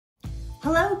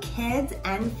Hello kids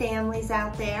and families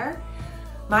out there.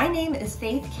 My name is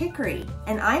Faith Kickery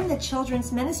and I'm the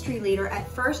Children's Ministry Leader at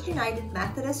First United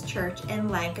Methodist Church in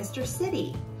Lancaster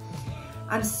City.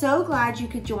 I'm so glad you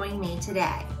could join me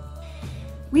today.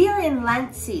 We are in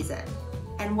Lent season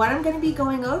and what I'm going to be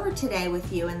going over today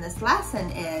with you in this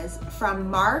lesson is from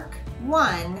Mark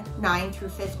 1, 9 through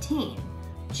 15,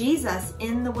 Jesus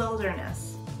in the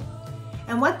wilderness.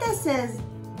 And what this is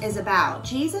about,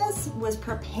 Jesus was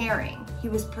preparing. He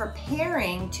was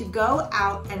preparing to go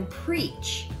out and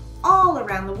preach all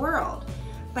around the world,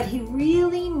 but he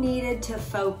really needed to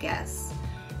focus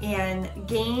and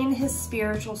gain his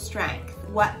spiritual strength.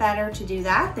 What better to do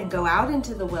that than go out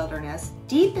into the wilderness,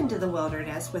 deep into the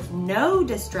wilderness with no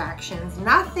distractions,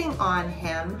 nothing on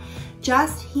him,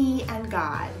 just he and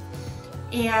God.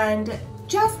 And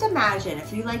just imagine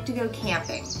if you like to go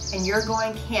camping and you're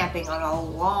going camping on a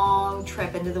long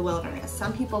trip into the wilderness.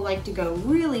 Some people like to go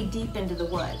really deep into the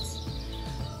woods.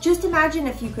 Just imagine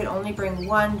if you could only bring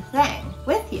one thing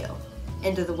with you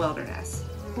into the wilderness.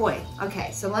 Boy,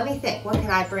 okay, so let me think. What could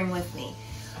I bring with me?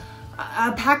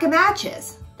 A pack of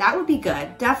matches. That would be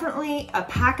good. Definitely a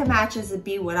pack of matches would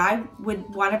be what I would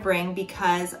want to bring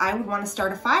because I would want to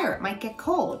start a fire. It might get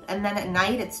cold. And then at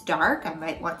night it's dark. I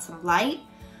might want some light.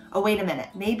 Oh, wait a minute,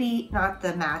 maybe not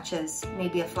the matches,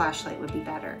 maybe a flashlight would be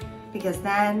better because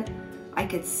then I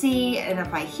could see, and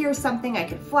if I hear something, I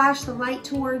could flash the light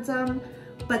towards them.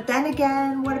 But then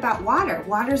again, what about water?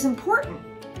 Water's important.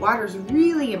 Water's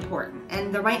really important,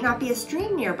 and there might not be a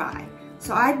stream nearby.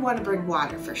 So I'd want to bring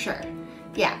water for sure.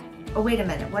 Yeah, oh, wait a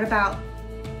minute, what about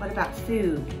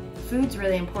food? Food's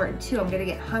really important too. I'm gonna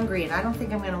get hungry, and I don't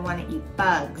think I'm gonna want to eat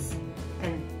bugs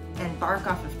and bark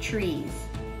off of trees.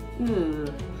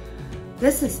 Ooh.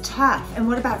 This is tough. And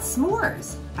what about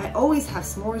s'mores? I always have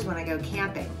s'mores when I go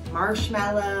camping.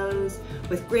 Marshmallows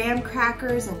with graham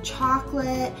crackers and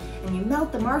chocolate, and you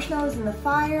melt the marshmallows in the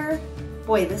fire.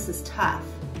 Boy, this is tough.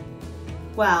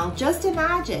 Well, just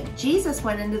imagine, Jesus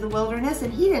went into the wilderness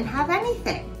and he didn't have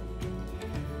anything.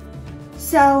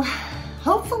 So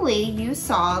hopefully you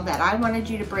saw that I wanted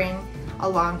you to bring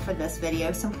along for this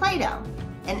video some Play-Doh.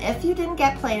 And if you didn't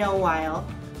get Play-Doh a while,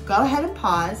 go ahead and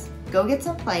pause, go get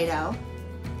some Play-Doh,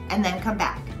 and then come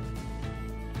back.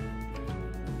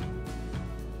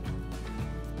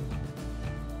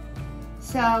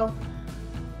 So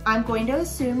I'm going to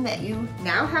assume that you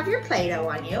now have your Play-Doh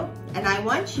on you, and I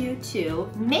want you to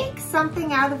make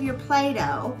something out of your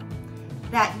Play-Doh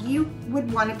that you would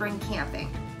want to bring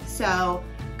camping. So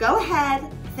go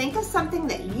ahead, think of something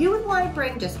that you would want to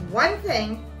bring, just one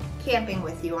thing, camping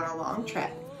with you on a long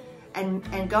trip,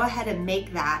 and go ahead and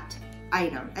make that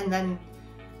item, and then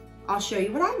I'll show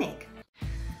you what I make.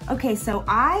 Okay, so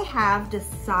I have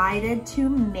decided to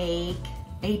make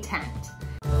a tent.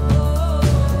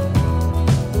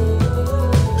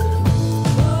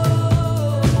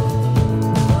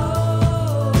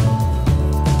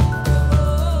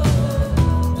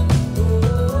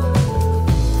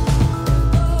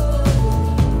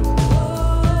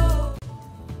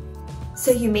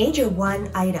 So you made your one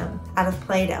item out of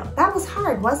Play-Doh. That was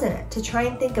hard, wasn't it? To try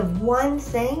and think of one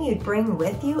thing you'd bring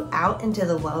with you out into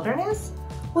the wilderness?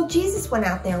 Well, Jesus went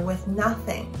out there with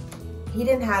nothing. He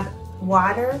didn't have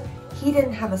water. He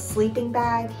didn't have a sleeping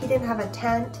bag. He didn't have a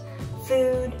tent,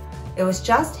 food. It was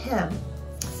just him.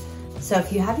 So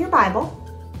if you have your Bible,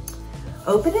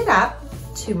 open it up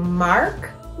to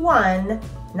Mark 1,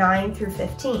 9 through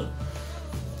 15.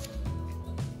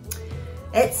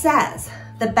 It says,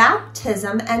 the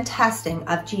baptism and testing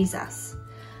of Jesus.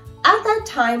 At that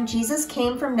time, Jesus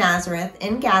came from Nazareth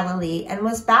in Galilee and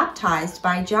was baptized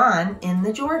by John in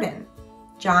the Jordan.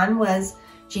 John was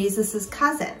Jesus'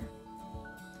 cousin.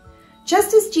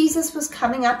 Just as Jesus was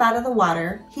coming up out of the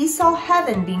water, he saw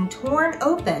heaven being torn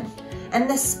open and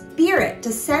the Spirit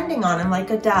descending on him like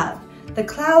a dove. The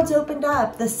clouds opened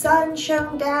up, the sun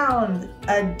shone down.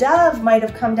 A dove might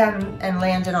have come down and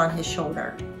landed on his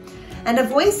shoulder. And a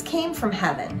voice came from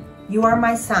heaven, "You are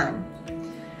my son,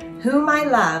 whom I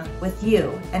love with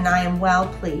you, and I am well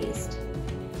pleased."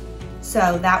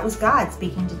 So that was God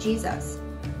speaking to Jesus.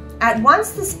 At once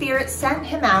the Spirit sent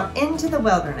him out into the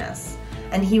wilderness,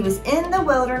 and he was in the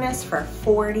wilderness for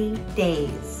 40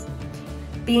 days,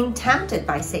 being tempted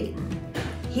by Satan.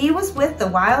 He was with the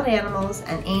wild animals,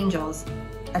 and angels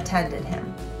attended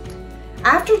him.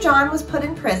 After John was put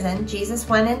in prison, Jesus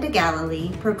went into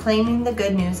Galilee, proclaiming the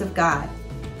good news of God.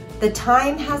 "The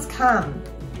time has come,"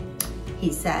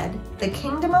 he said. "The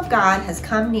kingdom of God has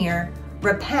come near.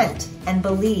 Repent and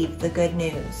believe the good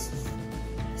news."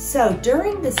 So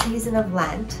during the season of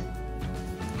Lent,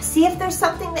 see if there's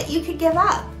something that you could give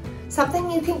up.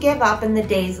 something you can give up in the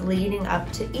days leading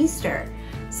up to Easter.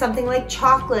 Something like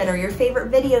chocolate or your favorite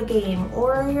video game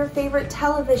or your favorite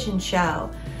television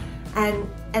show. And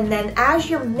then as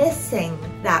you're missing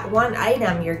that one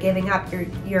item you're giving up,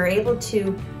 you're able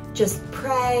to just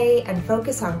pray and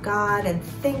focus on God and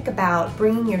think about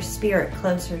bringing your spirit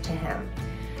closer to Him.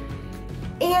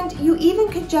 And you even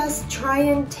could just try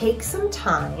and take some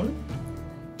time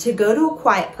to go to a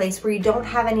quiet place where you don't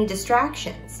have any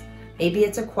distractions. Maybe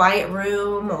it's a quiet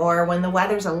room, or when the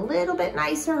weather's a little bit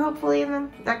nicer, hopefully in the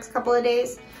next couple of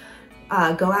days,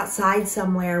 go outside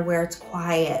somewhere where it's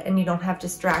quiet and you don't have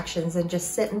distractions, and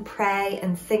just sit and pray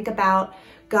and think about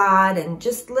God and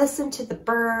just listen to the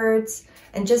birds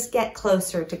and just get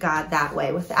closer to God that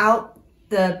way without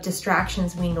the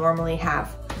distractions we normally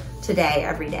have today,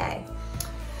 every day.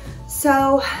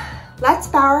 So let's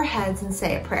bow our heads and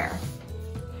say a prayer.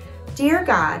 Dear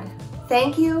God,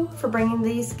 thank you for bringing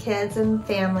these kids and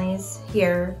families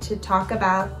here to talk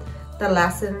about the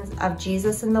lessons of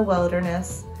Jesus in the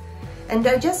wilderness. And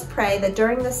I just pray that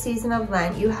during the season of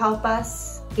Lent, you help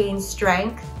us gain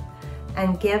strength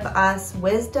and give us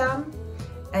wisdom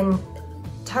and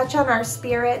touch on our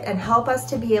spirit and help us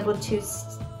to be able to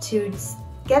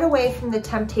get away from the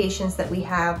temptations that we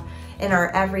have in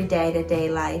our everyday to-day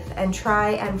life and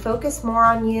try and focus more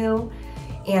on you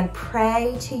and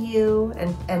pray to you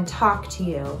and talk to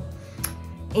you,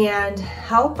 and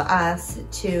help us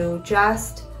to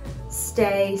just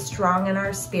stay strong in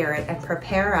our spirit and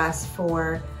prepare us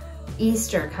for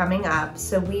Easter coming up,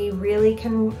 so we really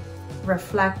can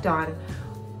reflect on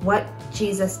what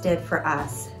Jesus did for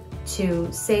us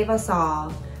to save us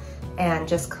all and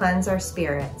just cleanse our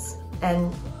spirits.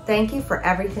 And thank you for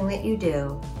everything that you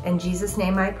do. In Jesus'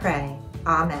 name I pray,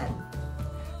 amen.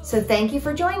 So thank you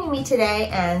for joining me today,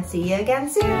 and see you again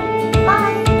soon.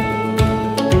 Bye.